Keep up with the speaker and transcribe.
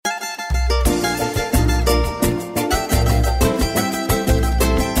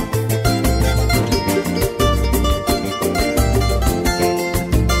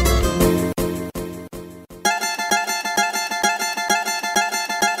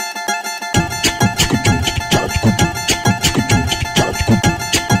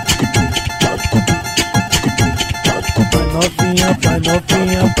novinha, vai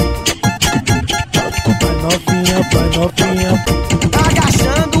novinha. Vai novinha, vai novinha.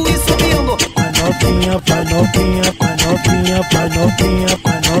 Agachando e subindo. Vai novinha, vai novinha, vai novinha, vai novinha,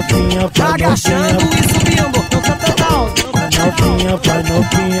 vai novinha, vai Agachando novinha. e subindo. Dança total. Vai novinha, vai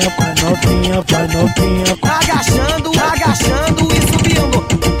novinha, vai novinha, vai novinha. Agachando, agachando e subindo.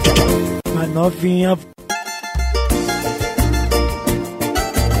 Vai novinha.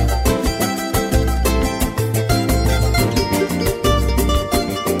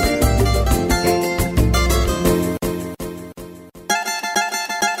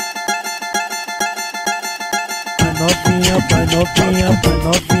 Novinha, vai novinha, vai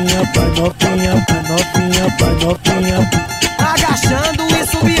novinha, vai novinha, vai novinha, vai novinha. Agachando e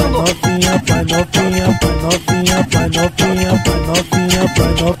subindo. Novinha, vai novinha, vai novinha, vai novinha, vai novinha,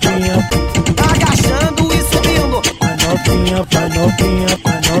 vai novinha. Agachando e subindo. Vai novinha, vai novinha,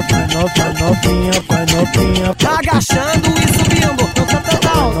 vai novinha, vai novinha. Agachando e subindo. Dança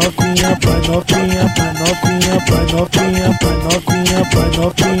total. Novinha, vai novinha, vai novinha, vai novinha, vai novinha, vai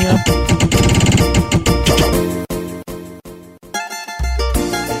novinha.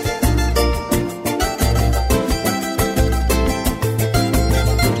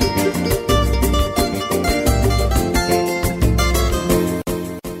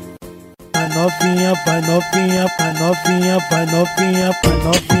 Novinha, vai novinha, vai novinha, vai novinha, vai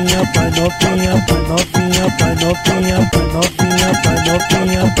novinha, vai novinha, vai novinha, vai novinha, vai novinha, vai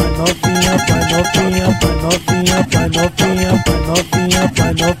novinha, vai novinha, vai novinha, vai novinha, vai novinha, vai novinha,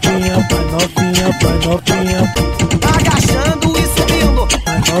 vai novinha, vai novinha, vai novinha. Agachando e subindo.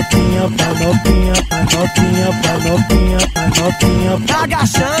 Vai novinha, vai novinha, vai novinha, vai novinha, vai novinha.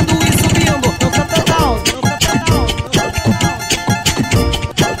 Agachando e subindo. Dança total.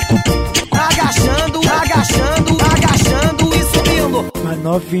 Agachando, agachando, agachando e subindo. Vai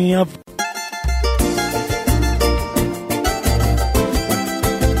novinha.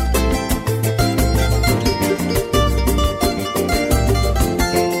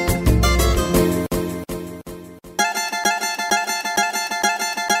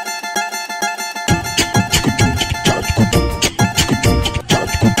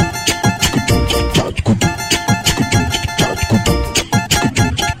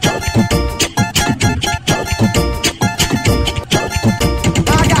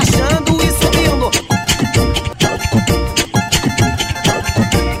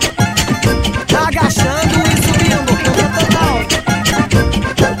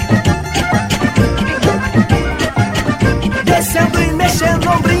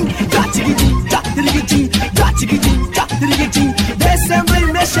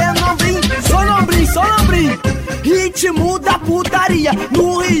 Ritmo da putaria,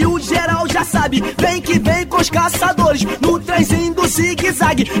 no Rio geral já sabe. Vem que vem com os caçadores, no trenzinho do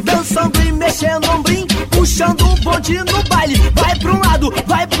zigue-zague. Dançando e mexendo ombrim, puxando o bonde no baile. Vai pra um lado,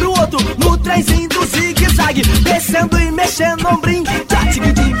 vai pro outro, no trenzinho do zigue-zague. Descendo e mexendo ombrim,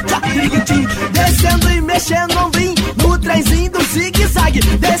 descendo e mexendo ombrim, no trenzinho do zigue-zague.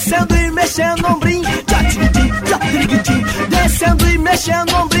 Descendo e mexendo ombrim, descendo e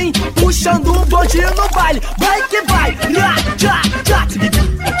mexendo ombrim, puxando o bonde no baile. Vai que vai,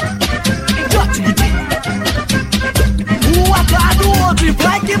 um atrás do outro e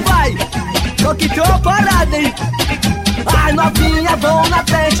vai que vai. Só que tem uma parada, hein? As novinhas vão na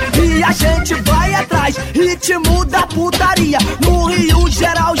frente e a gente vai atrás. Ritmo da putaria, no Rio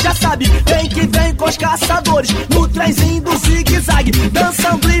geral já sabe. Vem que vem com os caçadores, no trenzinho do zigue-zague.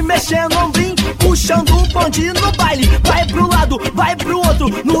 Dançando e mexendo ombrim, puxando o bonde no baile. Vai pro lado, vai pro outro,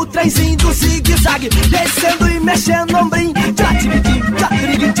 no trenzinho do zigue-zague. Descendo e mexendo ombrim,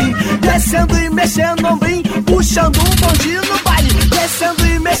 descendo e mexendo ombrim, puxando o bonde no baile. Descendo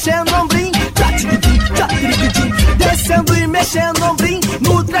e mexendo ombrim, descendo e mexendo ombrim,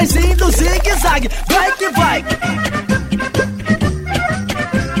 no trenzinho do zigue-zague. Vai que vai.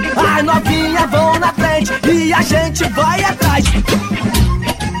 As novinhas vão na frente e a gente vai atrás.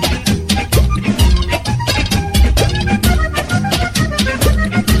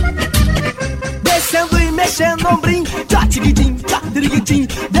 Descendo e mexendo ombrim,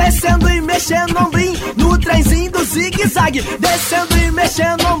 descendo e mexendo ombrim, no trenzinho do zigue-zague. Descendo e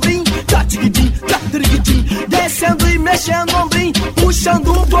mexendo ombrim, descendo e mexendo ombrim,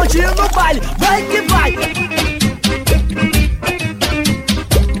 puxando o bonde no baile. Vai que vai.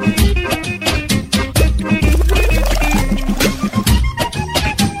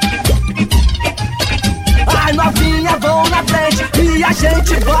 As novinhas vão na frente e a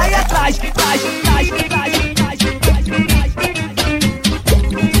gente vai atrás.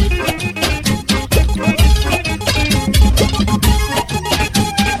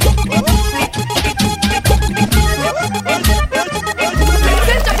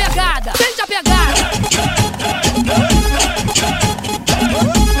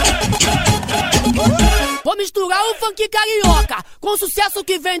 o funk carioca, com sucesso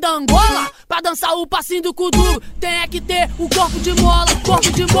que vem da Angola. Pra dançar o passinho do kuduro, tem é que ter o corpo de mola. Corpo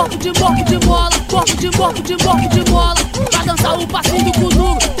de mola. Corpo de mola. Pra dançar o passinho do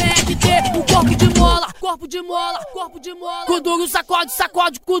kuduro, tem é que ter o corpo de mola. Corpo de mola. Kuduro sacode,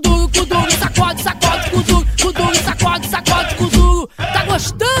 kuduro sacode, kuduro sacode, kuduro. Tá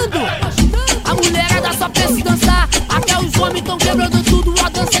gostando? A mulherada só pensa em dançar, até os homens tão quebrando tudo. A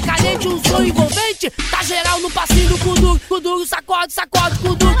dança é caliente, um som envolvente. Tá geral no passinho do kuduro. Kuduro sacode,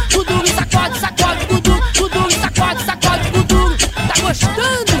 kuduro sacode, kuduro sacode, kuduro. Tá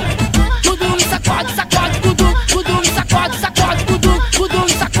gostando? Kuduro sacode, kuduro sacode, kuduro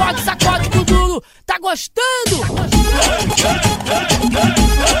sacode, kuduro. Tá gostando?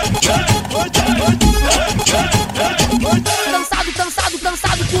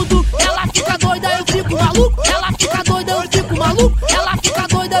 Cansado, kuduro. Ela fica doida, eu fico maluco. Ela fica doida, eu fico maluco. Ela fica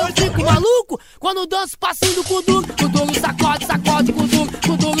doida, eu fico maluco. Quando danço passinho do kuduro, kuduro sacode,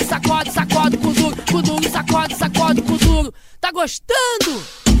 kuduro sacode, kuduro sacode, kuduro. Tá gostando?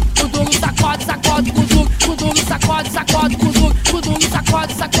 Kuduro sacode, kuduro sacode, kuduro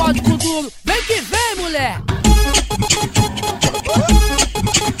sacode, kuduro. Vem que vem, mulher!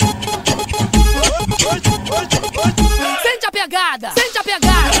 Sente a pegada!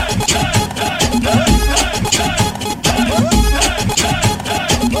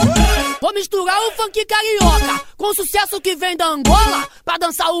 Vou misturar o funk carioca com sucesso que vem da Angola. Pra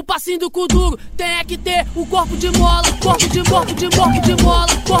dançar o passinho do kuduro, tem é que ter o corpo de mola. Corpo de mola.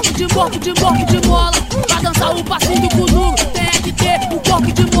 Pra dançar o passinho do kuduro, tem é que ter o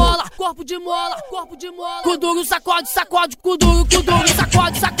corpo de mola. Corpo de mola. Kuduro sacode, kuduro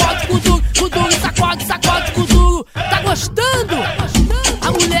sacode, kuduro sacode, kuduro. Tá gostando?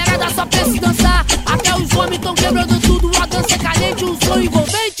 A mulherada só pensa em dançar, até os homens tão quebrando tudo. A dança é caliente, um som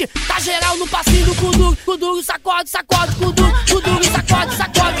envolvente. Tá geral no passinho do kuduro. Kuduro sacode, kuduro sacode,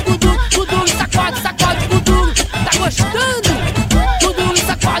 kuduro sacode, kuduro. Tá gostando? Kuduro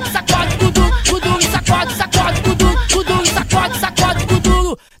sacode, kuduro sacode, kuduro sacode,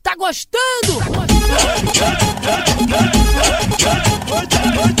 kuduro. Tá gostando?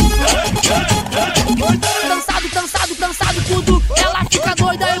 Cansado, kuduro. Ela fica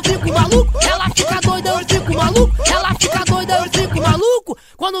doida, eu fico maluco. Ela fica doida, eu fico maluco. Ela fica doida, eu fico maluco.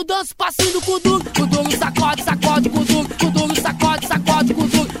 Quando danço passinho do kuduro, kuduro sacode, kuduro sacode,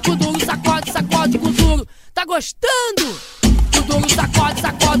 kuduro sacode, kuduro. Tá gostando? Kuduro sacode,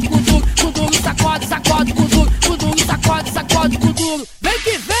 kuduro sacode, kuduro sacode, kuduro. Vem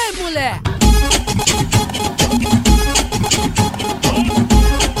que vem, mulher!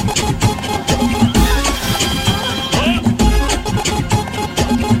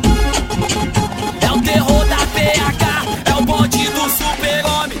 É o terror da PH, é o bonde do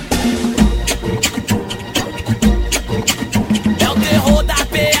super-homem. É o terror da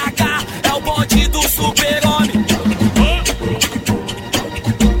PH, é o bonde do super-homem.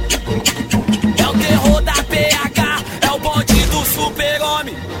 É o terror da PH, é o bonde do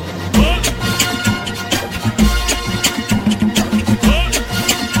super-homem.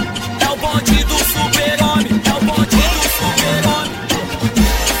 É o bonde do super-homem, é o bonde do super-homem.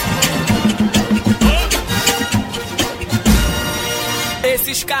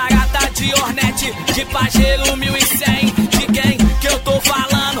 Esses cara tá de Hornet, de Pajero 1100. De quem que eu tô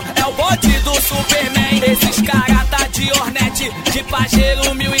falando? É o bonde do Superman. Esses cara tá de Hornet, de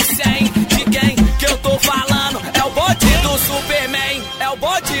Pajero 1100. De quem que eu tô falando? É o bonde do Superman. É o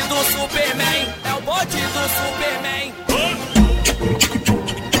bonde do Superman. É o bonde do Superman.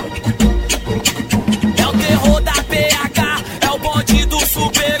 É o terror da PH, é o bonde do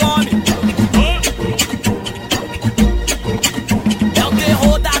super-homem. É o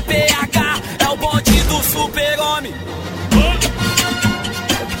terror da PH, é o bonde do super-homem.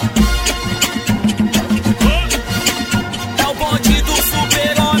 É o bonde do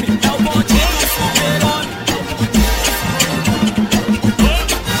super-homem, é o bonde do super-homem.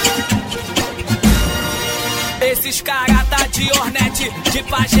 Esses cara tá de Hornet, de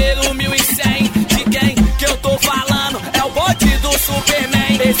Pajero 1100. De quem que eu tô falando? É o bonde do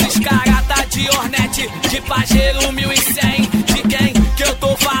Superman. Esses cara tá de Hornet, de Pajero 1100. De quem que eu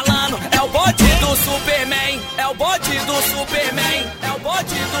tô falando? É o bonde do Superman. É o bonde do Superman. É o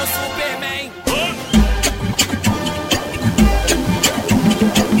bonde do Superman.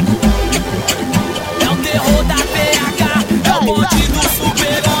 É o terror da PH, é o bonde do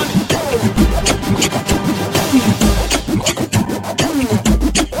super-homem.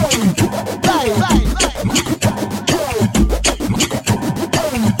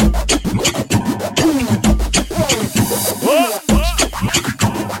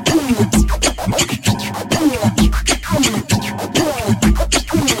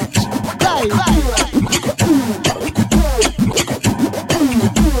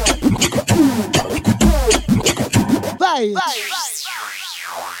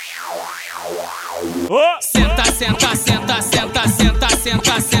 Senta, senta, senta, senta, senta,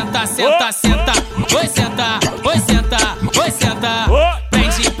 senta, senta, senta, senta. Oi, senta, oi, senta, oi, senta.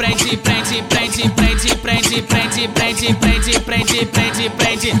 Prende, prende, prende, prende, prende, prende, prende, prende, prende, prende, prende,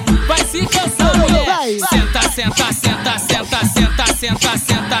 prende. Vai se cansar, mulher. Senta, senta, senta, senta, senta, senta,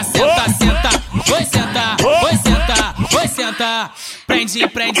 senta, senta, senta. Oi, senta, oi, senta, oi, senta. Prende,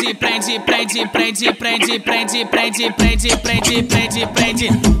 prende, prende, prende, prende, prende, prende, prende, prende, prende, prende, prende.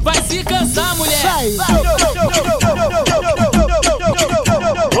 Vai se cansar, mulher.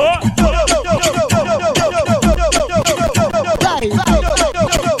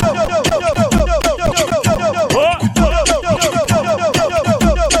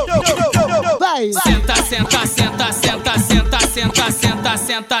 Senta, senta, senta, senta, senta, senta, senta,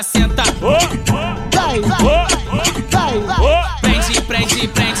 senta, senta. Prende, prende,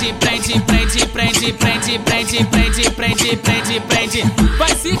 prende, prende, prende, prende, prende, prende, prende, prende, prende, prende.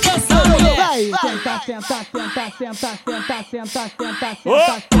 Vai se cansar, mulher. Senta, senta, senta, senta, senta, senta, senta,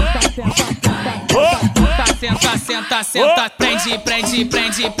 Senta, senta, senta, prende, prende,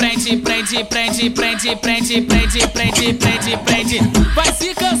 prende, prende, prende, prende, prende, prende, prende, prende, prende, prende. Vai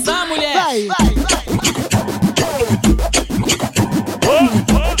se cansar, mulher.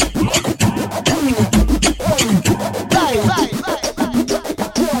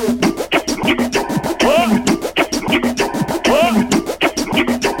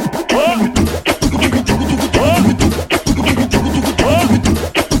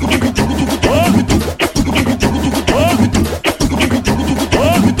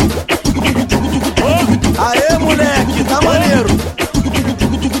 Aê, moleque, tá maneiro.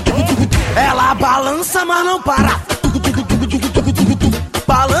 Ela balança, mas não para.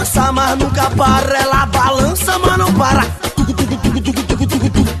 Balança, mas nunca para. Ela balança, mas não para.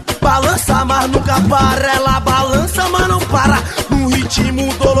 Balança, mas nunca para. Ela balança, mas não para. No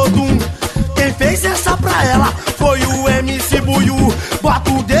ritmo dolodum. Quem fez essa pra ela foi o MC Buiú.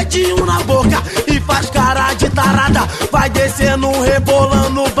 Bota o dedinho na boca e faz cara de tarada. Vai descendo,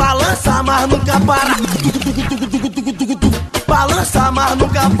 rebolando. Balança, mas nunca para. Balança, mas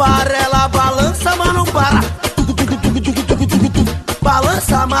nunca para. Ela balança, mas não para.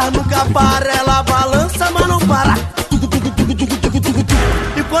 Balança, mas nunca para. Ela balança, mas não para.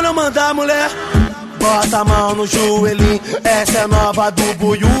 E quando eu mandar, mulher, bota a mão no joelhinho. Essa é nova do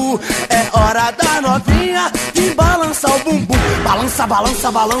Buiú. É hora da novinha de balançar o bumbum. Balança,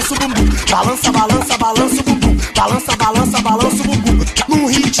 balança, balança o bumbum. Balança, balança, balança o bumbum. Balança, balança, balança o bumbum. No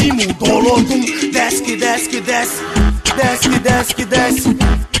ritmo dolodum. Desce que desce que desce. Desce que desce que desce.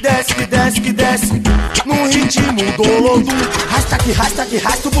 Desce que desce que desce. No ritmo dolodum. Rasta que rasta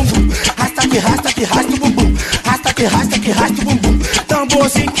o bumbum. Rasta que rasta o bumbum. Rasta que rasta o bumbum.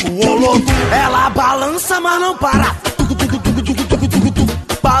 Tamborzinho com olodum. Ela balança, mas não para.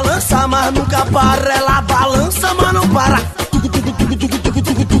 Balança, mas nunca para. Ela balança, mas não para.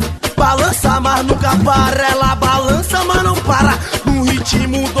 Balança, mas nunca para. Ela balança, mas não para. No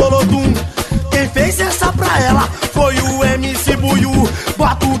ritmo dolodum. Quem fez essa pra ela foi o MC Buiú.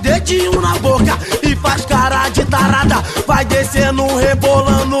 Bota o dedinho na boca e faz cara de tarada. Vai descendo,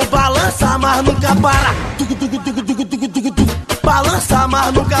 rebolando. Balança, mas nunca para. Balança,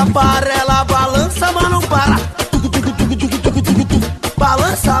 mas nunca para. Ela balança, mas não para.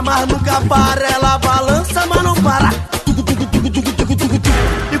 Balança, mas nunca para. Ela balança, mas não para.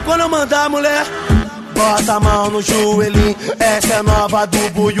 E quando eu mandar, mulher, bota a mão no joelhinho. Essa é nova do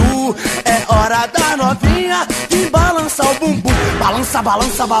Buiú. É hora da novinha de balançar o bumbum. Balança,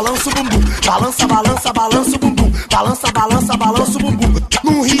 balança, balança o bumbum. Balança, balança, balança o bumbum. Balança, balança, balança o bumbum.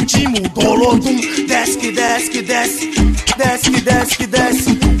 No ritmo dolodum. Desce que desce que desce. Desce que desce que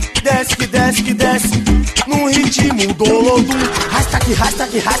desce. Desce que desce que desce. No ritmo dolodum. Rasta que rasta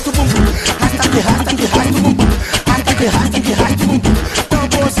o bumbum. Rasta que rasta o bumbum. Rasta que rasta o bumbum.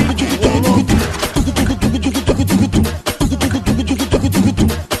 Tamborzinho de dolodum.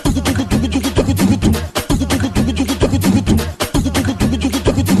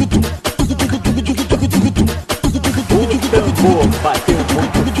 Bateu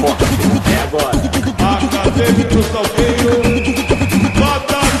muito forte. É agora. Acadêmico Salgueiro,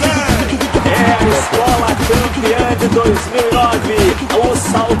 nota 10. É a escola campeã de 2009, o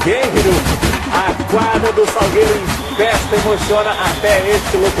Salgueiro. A quadra do Salgueiro em festa emociona até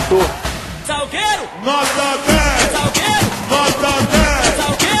este locutor. Salgueiro! Nota 10. Salgueiro! Nota 10.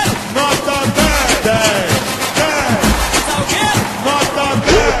 Salgueiro! Nota 10. 10. 10. Salgueiro! Nota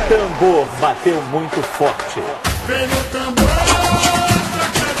 10. O tambor bateu muito forte. Vem no tambor da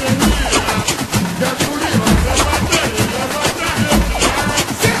academia.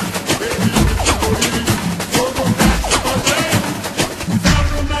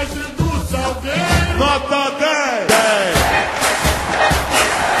 Nota 10.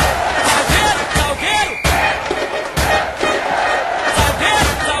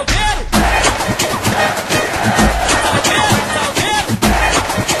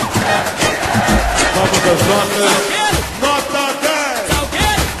 Vamos às notas. Nota 10.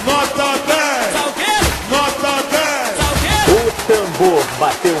 Nota 10. Nota 10. O tambor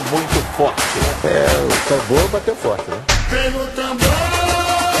bateu muito forte. O tambor bateu forte, né? Vem no tambor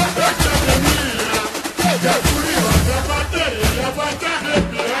da academia, que a curiosa bateria vai te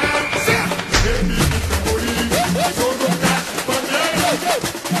arrepiar. Repique tamborim, som do cacho pandeiro,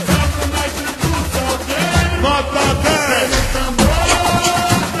 salve mais de do salgueiro. Nota 10. Vem no tambor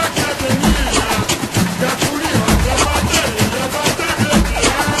da academia, que a curiosa bateria vai te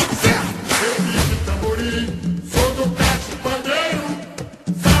arrepiar. Repique tamborim, som do cacho pandeiro,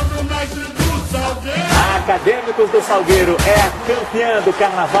 salve mais de do salgueiro. Acadêmicos do Salgueiro é a campeã do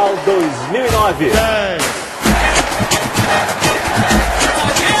Carnaval 2009. 10. 10.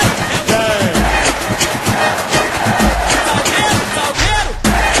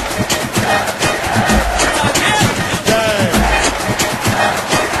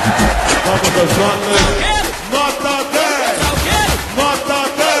 Vamos às notas. Nota 10. Nota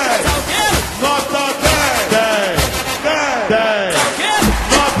 10. Nota 10. 10. 10.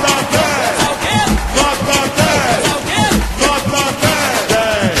 Nota 10. Nota 10. Nota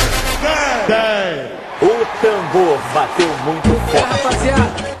 10. 10. 10. O tambor bateu muito forte.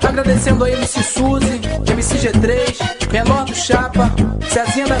 Rapaziada, agradecendo a MC Suzy, MC G3, Menor do Chapa,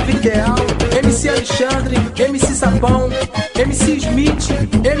 Cezinha da Vida Ideal, MC Alexandre, MC Sapão, MC Smith,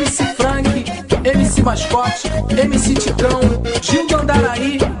 MC Frank, MC Mascote, MC Ticão, Gil do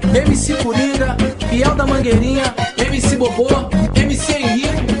Andaraí, MC Coringa, Biel da Mangueirinha, MC Bobô, MC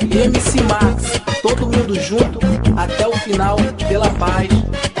Henrique e MC Max. Todo mundo junto até o final, pela paz.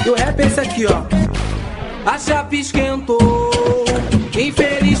 E o rap é esse aqui, ó. A chapa esquentou,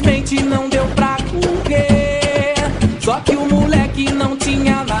 infelizmente não deu pra correr. Só que o moleque não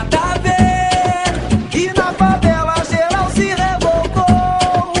tinha nada a ver. E na favela geral se revoltou.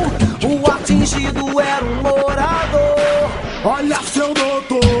 O atingido era um morador. Olha, seu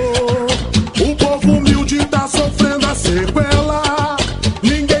doutor, o povo humilde tá sofrendo a sequela.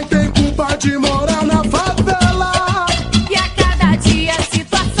 Ninguém tem culpa de morar na favela. E a cada dia a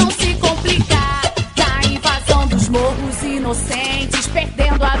situação se complica. Da invasão dos morros, inocentes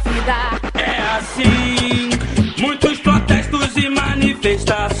perdendo a vida. É assim, muitos protestos e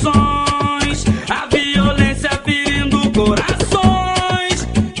manifestações, a violência ferindo corações.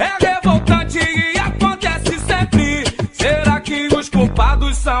 É revoltante e acontece sempre. Será que os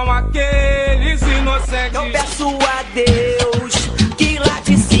culpados são aqueles inocentes? Eu peço a Deus que lá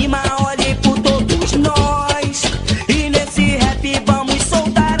de cima olhe por todos nós. E nesse rap vamos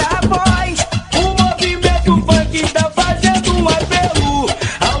soltar a voz. O movimento funk tá fazendo um apelo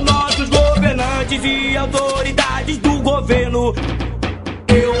aos nossos governantes e autoridades do governo.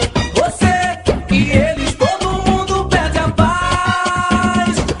 Eu, você e eles, todo mundo pede a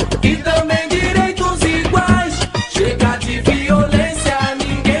paz. E também direitos iguais. Chega de violência,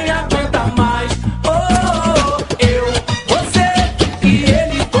 ninguém aguenta mais. Oh, eu, você e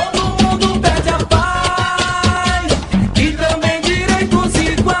ele, todo mundo pede a paz. E também direitos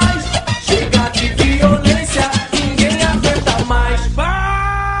iguais. Chega de violência, ninguém aguenta mais.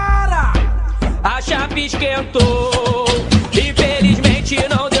 Para! A chapa esquentou, infelizmente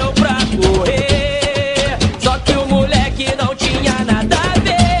não deu pra correr. Só que o moleque não tinha nada a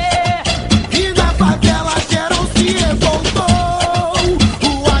ver. E na favela geral se revoltou.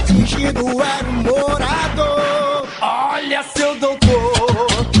 O atingido era um morador. Olha, seu doutor,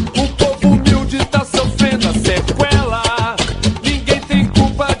 o povo humilde tá sofrendo a sequela. Ninguém tem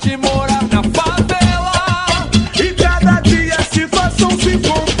culpa de morar na favela. E cada dia a situação se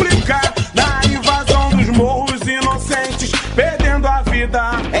complica. Na invasão dos morros, inocentes perdendo a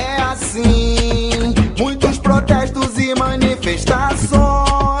vida. É assim, muitos protestos e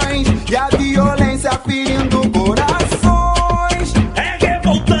manifestações. E a violência ferindo corações. É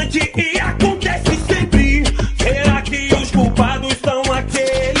revoltante e acontece sempre. Será que os culpados são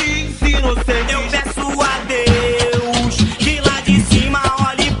aqueles inocentes? Eu peço a Deus que lá de cima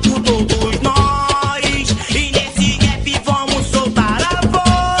olhe por todos nós. E nesse rap vamos soltar a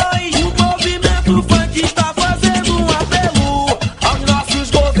voz. O movimento funk está fazendo um apelo aos nossos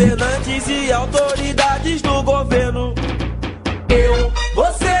governantes e autoridades do governo. Eu,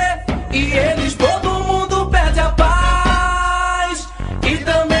 você e eles, todo mundo pede a paz. E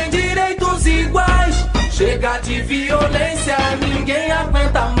também direitos iguais. Chega de violência, ninguém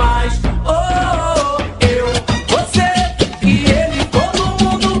aguenta mais. Oh, eu, você e ele, todo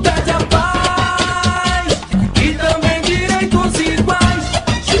mundo pede a paz.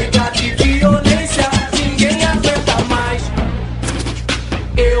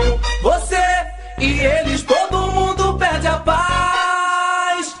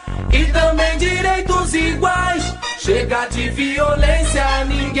 Chega de violência,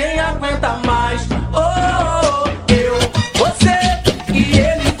 ninguém aguenta mais. Oh, eu, você e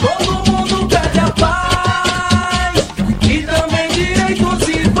ele, todo mundo pede a paz. E também direitos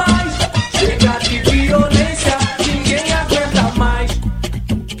iguais. Chega de violência, ninguém aguenta mais.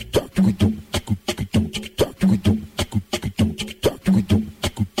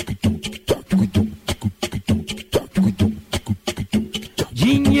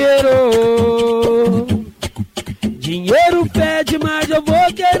 Dinheiro pede, mas eu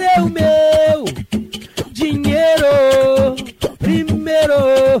vou querer o meu. Dinheiro, primeiro,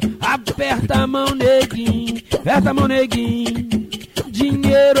 aperta a mão, neguinho, aperta a mão, neguinho.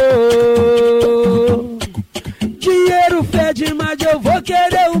 Dinheiro pede, mas eu vou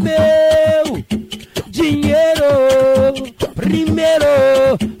querer o meu. Dinheiro, primeiro,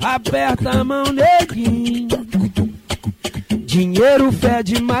 aperta a mão, neguinho. Dinheiro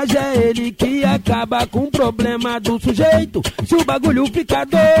fede, mas é ele que acaba com o problema do sujeito. Se o bagulho ficar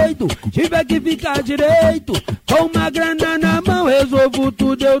doido, tiver que ficar direito, com uma grana na mão resolvo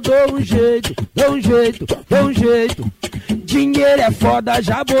tudo, eu dou um jeito, dou um jeito, dou um jeito. Dinheiro é foda,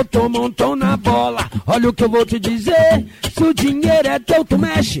 já botou montão na bola. Olha o que eu vou te dizer, se o dinheiro é teu, tu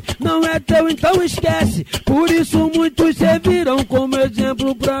mexe. Não é teu, então esquece. Por isso muitos serviram como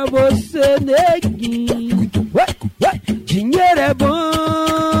exemplo pra você, neguinho. Ué, ué. Dinheiro é bom,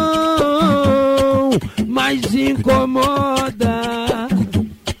 mas incomoda.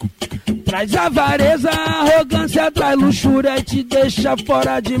 Traz avareza, arrogância, traz luxúria e te deixa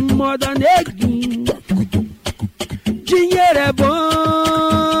fora de moda, neguinho. Dinheiro é bom,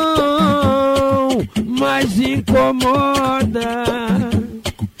 mas incomoda.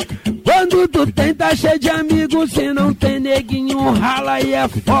 Quando tu tem, tá cheio de amigos. Se não tem, neguinho, rala e é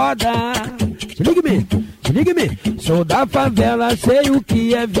foda. Se liga-me, sou da favela, sei o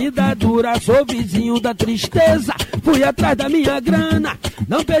que é vida dura. Sou vizinho da tristeza, fui atrás da minha grana.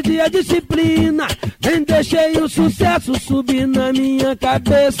 Não perdi a disciplina, nem deixei o sucesso subir na minha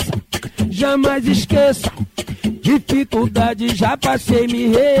cabeça. Jamais esqueça, dificuldade já passei, me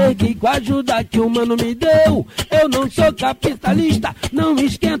reergui com a ajuda que o mano me deu. Eu não sou capitalista, não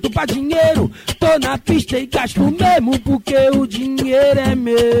esquento pra dinheiro. Tô na pista e gasto mesmo porque o dinheiro é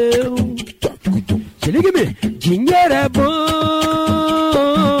meu. Se liga-me, dinheiro é bom,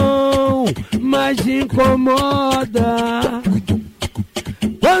 mas incomoda.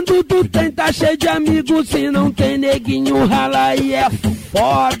 Quando tu tem, tá cheio de amigos. Se não tem, neguinho, rala e é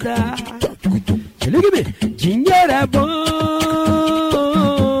foda. Se liga-me, dinheiro é bom,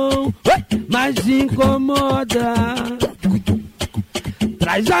 mas incomoda.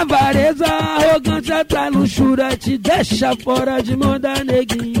 Traz avareza, arrogância, traz luxúria, te deixa fora de moda,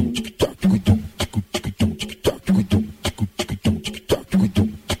 neguinho.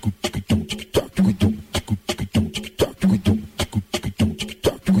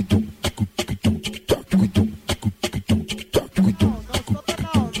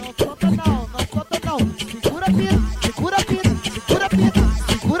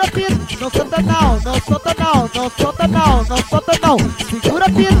 Não solta não. Segura a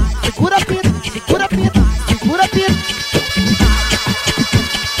pita, segura a pita, segura a pita, segura a pita.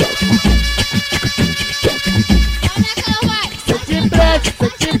 Sente prédio,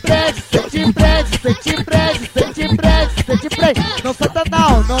 sente prédio, sente prédio, sente prédio, sente prédio, sente prédio. Não solta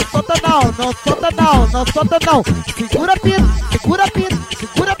não, não solta não, não solta não, não solta não. Segura a pita, segura a pita,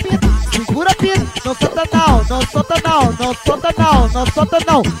 segura a pita, segura a pita. Não solta não, não solta não, não solta não, não solta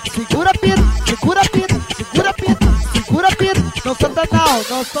não. Segura a pita, segura a pita, segura a pita. Segura a pita, não solta não,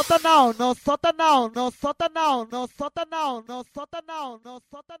 não solta não, não solta não, não solta não, não solta não, não solta não, não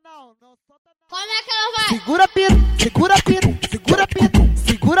solta não, não solta não. Como é que ela vai? Segura a pita, segura a pita, segura a pita,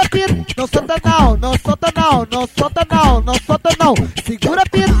 segura a pita, não solta não, não solta não, não solta não, não solta não. Segura a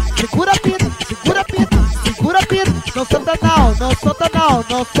pita, segura a pita, segura a pita, segura a pita, não solta não, não solta não,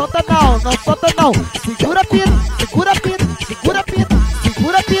 não solta não, não solta não. Segura a pita, segura a pita, segura a pita,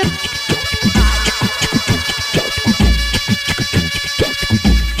 segura a pita.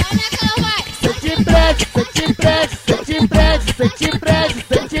 Sente prédio, sente prédio, sente prédio,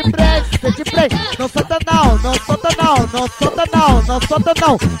 sente prédio, sente prédio. Não solta não, não solta não, não solta não, não solta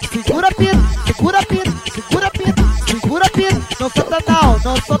não. Segura a pita, segura a pita, segura a pita, segura a pita. Não solta não,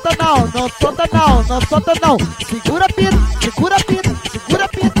 não solta não, não solta não, não solta não. Segura a pita, segura a pita, segura a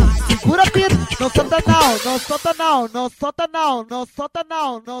pita, segura a pita. Não solta não, não solta não, não solta não, não solta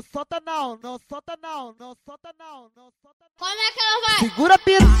não, não solta não, não solta não, não solta não, não solta não. Como é que ela vai? Segura a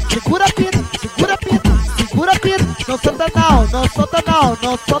pita, segura a pita, segura a pita, segura a pita. Não solta não, não solta não,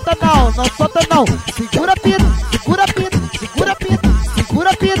 não solta não, não solta não. Segura a pita, segura a pita, segura a pita, segura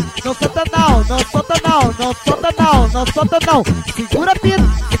a pita. Não solta não, não solta não, não solta não, não não solta não. Segura pito,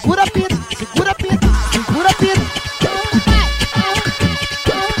 segura pito, segura pito, segura pito.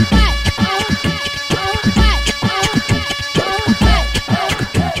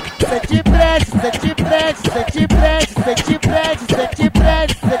 Cê te prende, cê te prende, cê te prende, cê te prende, cê te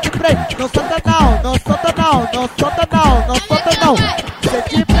prende, cê te prende. Não solta não, não solta não, não solta não, não solta não. Cê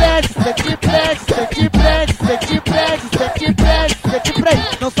te prende, cê te prende, cê te prende, cê te prende, cê te prende, cê te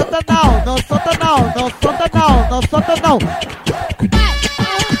prende. Não solta não, não solta não, não solta não, não solta não.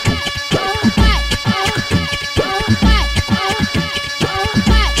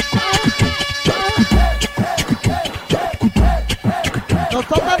 Não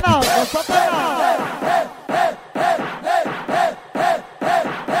solta não, não solta não.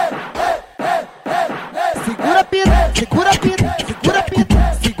 Segura pito, segura pito, segura pito,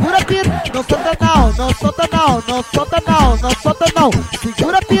 segura pito. Não solta não, não solta não, não solta não, não solta não.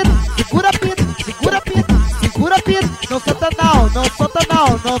 Segura pito, segura pito, segura pito, segura pito. Não solta não, não solta não,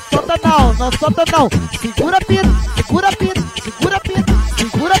 não solta não, não solta não. Segura pito, segura pito, segura pito,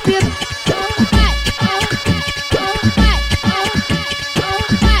 segura pito.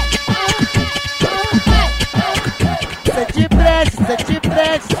 Cê te prende, cê te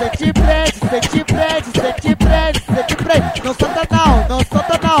prende, cê te prende, cê te prende, cê te prende, cê te prende. Não solta não, não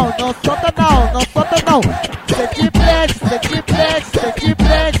solta não, não solta não, não solta não. Cê te prende, cê te prende, cê te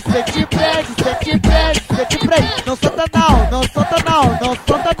prende, cê te prende, cê te prende, cê te prende. Não solta não, não solta não, não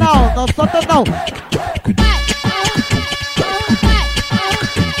solta não, não solta não.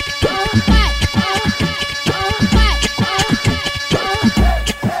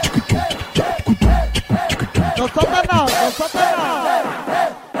 Não solta não, não solta não.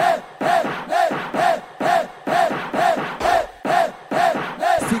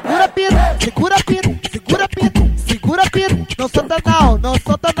 Segura pito, segura pito, segura pito, segura pito. Não solta não, não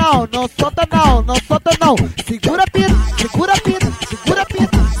solta não, não solta não, não solta não. Segura pito, segura pito, segura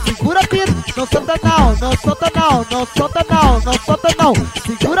pito, segura pito. Não solta não, não solta não, não solta não, não solta não.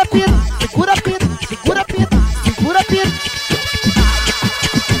 Segura pito, segura pito, segura pito, segura pito.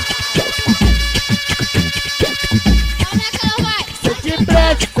 Cê te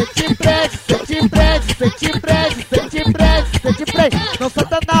prende, cê te prende, cê te prende, cê te prende, cê te prende, cê te prende. Não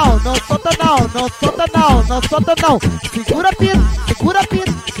solta não, não solta não, não solta não, não solta não. Segura pito, segura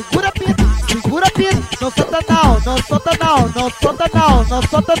pito, segura pito, segura pito. Não solta não, não solta não, não solta não, não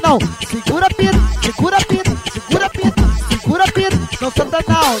solta não. Segura pito, segura pito, segura pito, segura pito. Não solta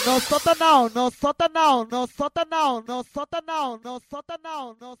não, não solta não, não solta não, não solta não, não solta não, não solta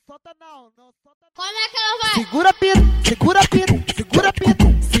não, não solta não, não solta. Como é que ela vai? Segura pito, segura pito, segura pito,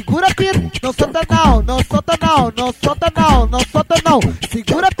 segura pito. Não solta não, não solta não, não solta não, não solta não.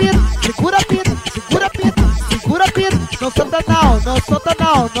 Segura pito, segura pito, segura pito, segura pito. Não solta não, não solta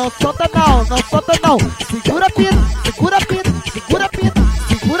não, não solta não, não solta não. Segura pito, segura pito, segura pito,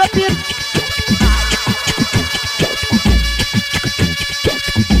 segura pito.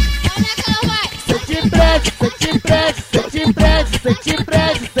 Como é que ela vai? Cê te prende, cê te prende, cê te prende, cê te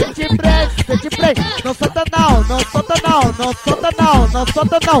prende, cê te prende, cê te prende. Não solta não, não solta não, não solta não, não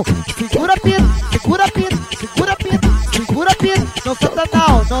solta não. Segura pito, segura pito, segura pito, segura pito. Não solta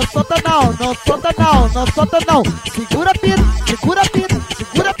não, não solta não, não solta não, não solta não. Segura pito, segura pito,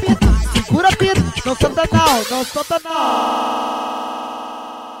 segura pito, segura pito. Não solta não, não solta não.